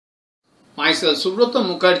Myself Subrata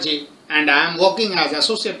Mukherjee, and I am working as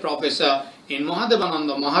Associate Professor in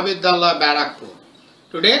Mahadevananda, Mahavidyalaya, Barrackpore.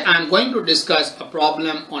 Today I am going to discuss a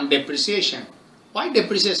problem on depreciation. Why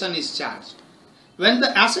depreciation is charged? When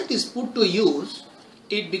the asset is put to use,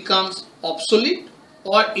 it becomes obsolete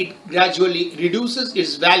or it gradually reduces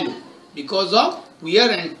its value because of wear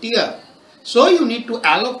and tear. So you need to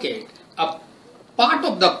allocate a part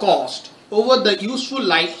of the cost over the useful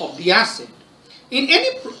life of the asset. In any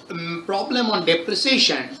problem on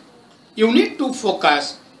depreciation, you need to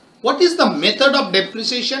focus what is the method of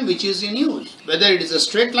depreciation which is in use, whether it is a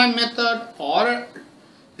straight line method or a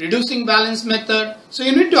reducing balance method. So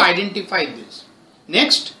you need to identify this.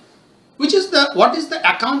 Next, what is the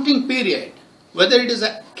accounting period, whether it is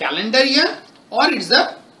a calendar year or it is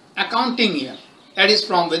a accounting year. That is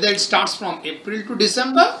from whether it starts from April to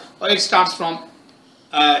December or it starts from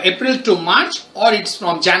April to March or it's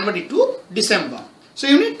from January to December. So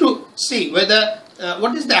you need to see whether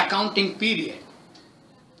what is the accounting period.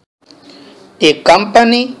 A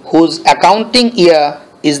company whose accounting year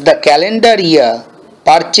is the calendar year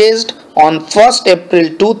purchased on 1st April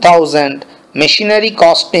 2000 machinery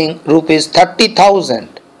costing Rs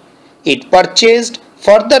 30,000. It purchased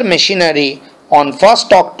further machinery on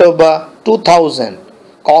 1st October 2000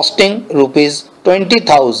 costing Rs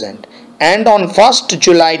 20,000 and on 1st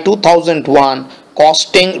July 2001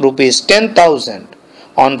 costing Rs 10,000.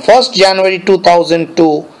 On 1st January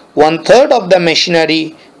 2002, one-third of the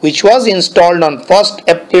machinery which was installed on 1st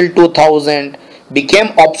April 2000 became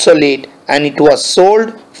obsolete and it was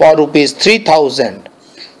sold for Rs 3,000.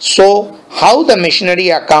 So, how the machinery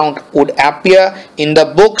account would appear in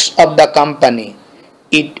the books of the company?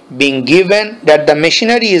 It being given that the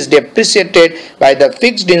machinery is depreciated by the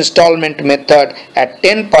fixed installment method at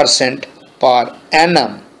 10% per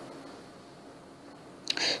annum.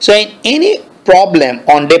 So in any problem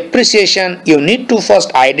on depreciation, you need to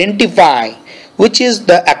first identify which is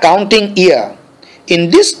the accounting year.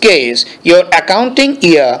 In this case, your accounting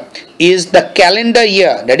year is the calendar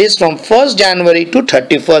year, that is from 1st January to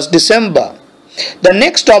 31st December. The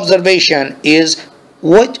next observation is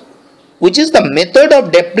which is the method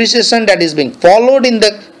of depreciation that is being followed in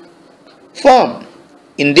the firm.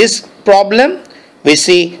 In this problem, we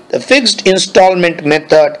see the fixed installment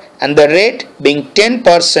method and the rate being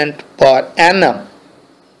 10% per annum.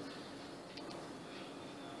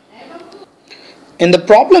 In the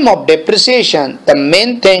problem of depreciation, the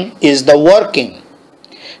main thing is the working.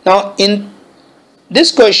 Now, in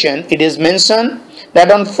this question, it is mentioned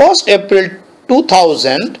that on 1st April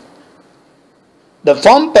 2000, the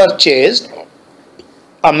firm purchased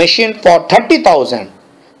a machine for 30,000.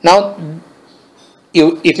 Now,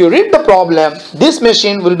 if you read the problem, this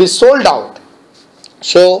machine will be sold out.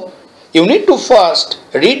 So, you need to first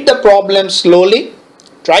read the problem slowly,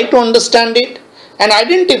 try to understand it and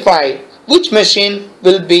identify which machine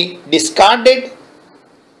will be discarded.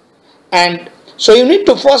 And so you need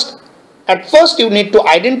to at first you need to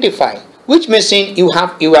identify which machine you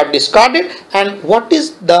have discarded and what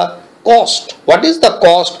is the cost. What is the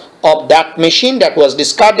cost of that machine that was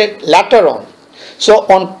discarded later on? So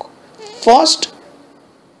on 1st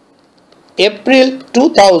April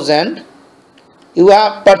 2000, you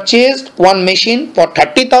have purchased one machine for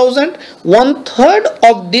 30,000. One-third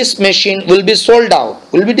of this machine will be sold out,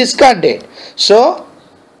 will be discarded. So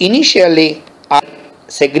initially I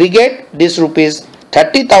segregate this Rs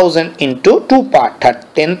 30,000 into two parts,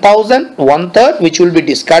 10,000 one-third which will be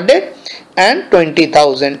discarded and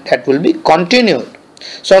 20,000 that will be continued.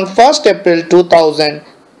 So on 1st April 2000,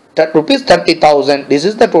 Rs 30,000, this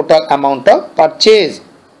is the total amount of purchase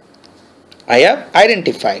I have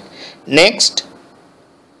identified. Next,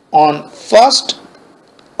 on 1st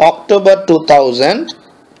October 2000,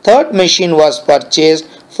 third machine was purchased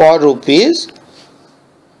for Rs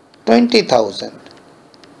 20,000.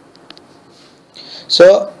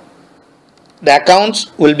 So the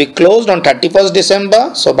accounts will be closed on 31st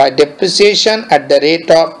December. So by depreciation at the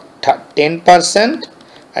rate of 10%,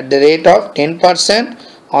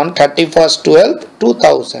 on 31st 12th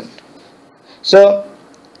 2000. So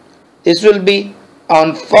this will be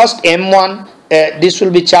on 1st M1, this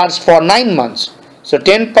will be charged for 9 months. So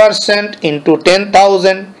 10% into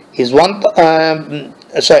 10,000 is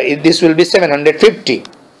this will be 750.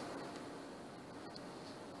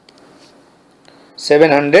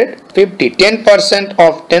 10%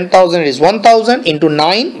 of 10,000 is 1,000 into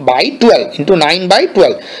 9 by 12.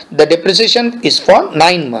 The depreciation is for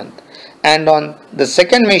 9 months. And on the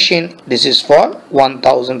second machine, this is for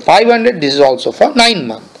 1,500. This is also for 9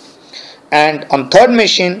 months. And on third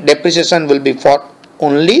machine, depreciation will be for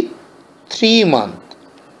only 3 months.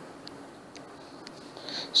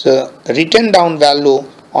 So the written down value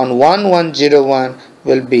on 1101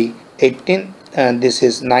 will be 18. This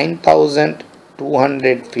is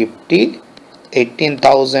 9,250,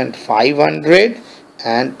 18,500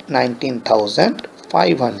 and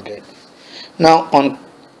 19,500. Now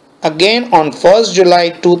again on 1st July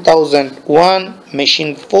 2001,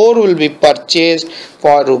 machine 4 will be purchased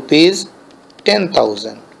for rupees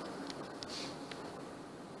 10,000.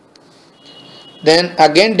 Then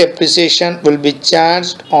again depreciation will be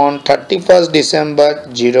charged on 31st December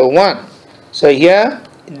 01. So here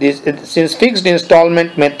since fixed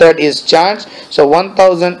installment method is charged, so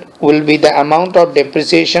 1000 will be the amount of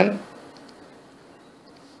depreciation.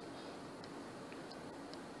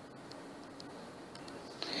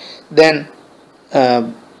 Then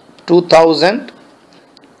 2000,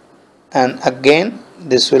 and again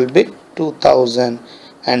this will be 2000,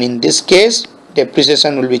 and in this case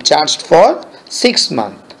depreciation will be charged for 6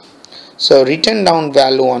 months. So written down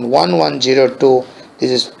value on 1102,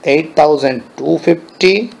 this is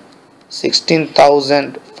 8,250,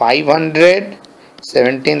 16,500,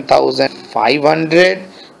 17,500,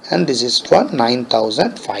 and this is for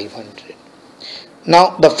 9,500.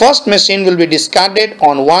 Now the first machine will be discarded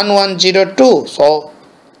on 1102. So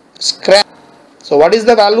scrap. So what is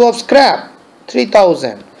the value of scrap?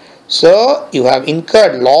 3,000. So you have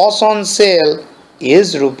incurred loss on sale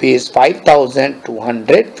is rupees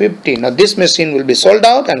 5,250. Now this machine will be sold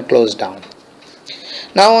out and closed down.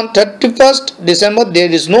 Now on 31st December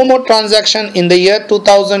there is no more transaction in the year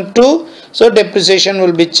 2002. So depreciation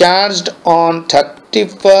will be charged on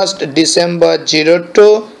 31st December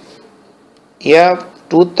 02. Here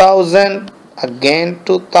 2000, again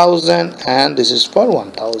 2000, and this is for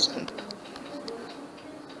 1000.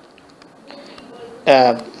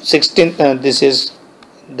 16. This is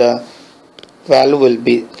the value will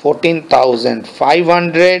be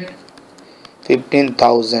 14,500,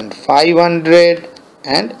 15,500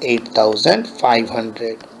 and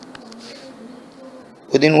 8,500.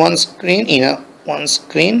 Within one screen, one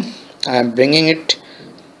screen I am bringing it.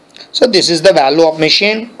 So this is the value of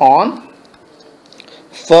machine on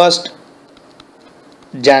 1st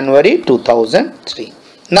January 2003.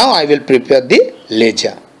 Now I will prepare the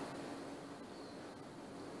ledger.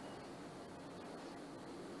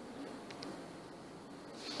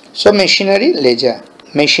 So machinery ledger,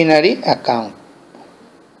 machinery account.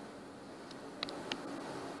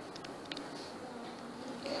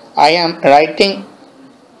 I am writing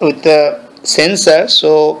with the censor,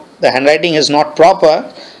 so the handwriting is not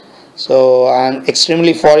proper. So I am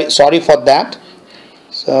extremely sorry for that.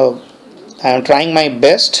 So I am trying my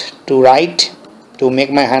best to write, to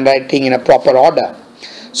make my handwriting in a proper order.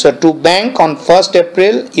 So to bank on 1st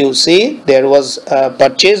April, you see there was a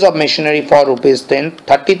purchase of machinery for rupees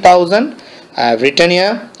 30,000. I have written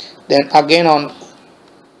here. Then again on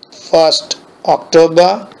 1st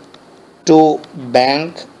October, to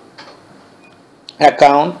bank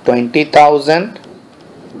account 20,000.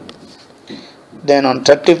 Then on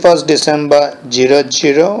 31st December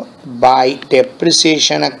 00, by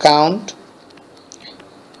depreciation account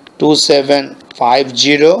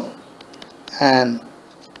 2750, and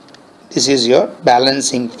this is your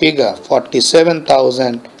balancing figure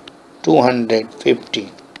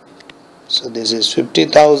 47,250. So this is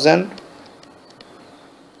 50,000.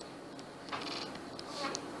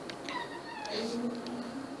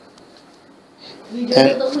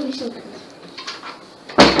 And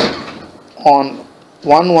on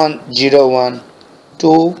 1101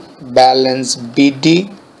 to balance BD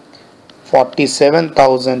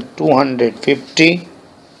 47,250.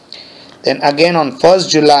 Then again on 1st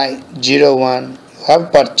July 01 you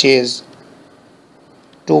have purchased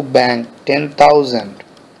to bank 10,000,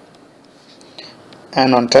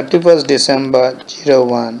 and on 31st December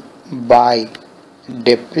 01 by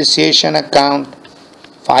depreciation account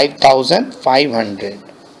 5,500.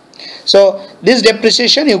 So this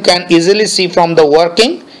depreciation you can easily see from the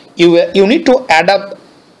working. You need to add up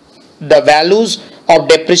the values of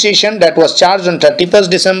depreciation that was charged on 31st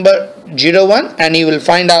December 01, and you will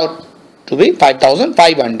find out to be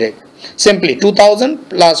 5,500. Simply 2,000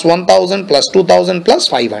 plus 1,000 plus 2,000 plus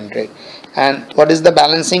 500. And what is the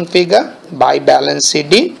balancing figure? By balance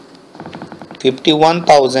CD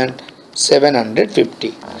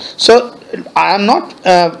 51,750. So I am not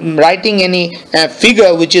writing any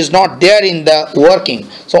figure which is not there in the working.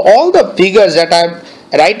 So all the figures that I am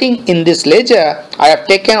writing in this ledger, I have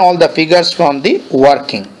taken all the figures from the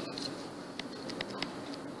working.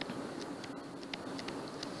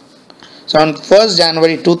 So on 1st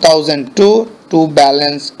January 2002 to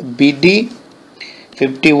balance BD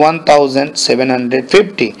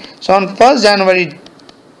 51,750. So on 1st January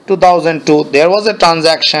 2002 there was a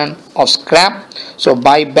transaction of scrap. So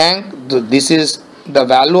by bank, this is the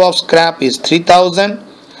value of scrap is 3000,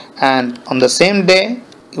 and on the same day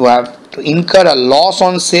you have to incur a loss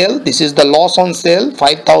on sale. This is the loss on sale,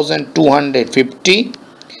 5250.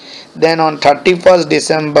 Then on 31st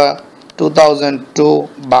December 2002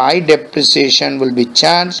 by depreciation will be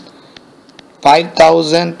charged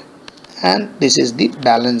 5000, and this is the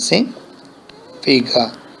balancing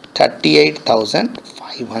figure,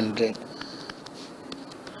 38,500,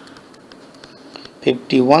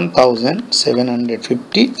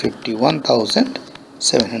 51,750,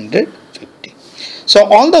 51,750. So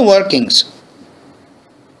all the workings,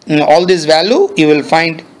 all this value you will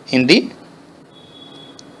find in the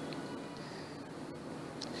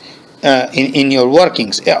in your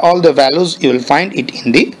workings. All the values you will find it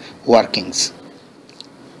in the workings.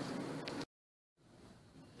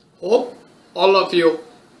 Hope all of you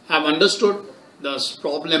have understood this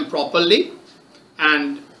problem properly,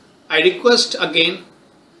 and I request again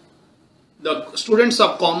the students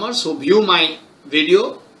of commerce who view my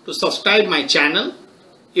video to subscribe my channel.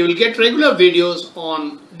 You will get regular videos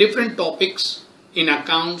on different topics in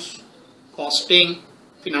accounts, costing,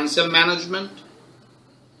 financial management.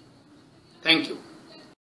 Thank you.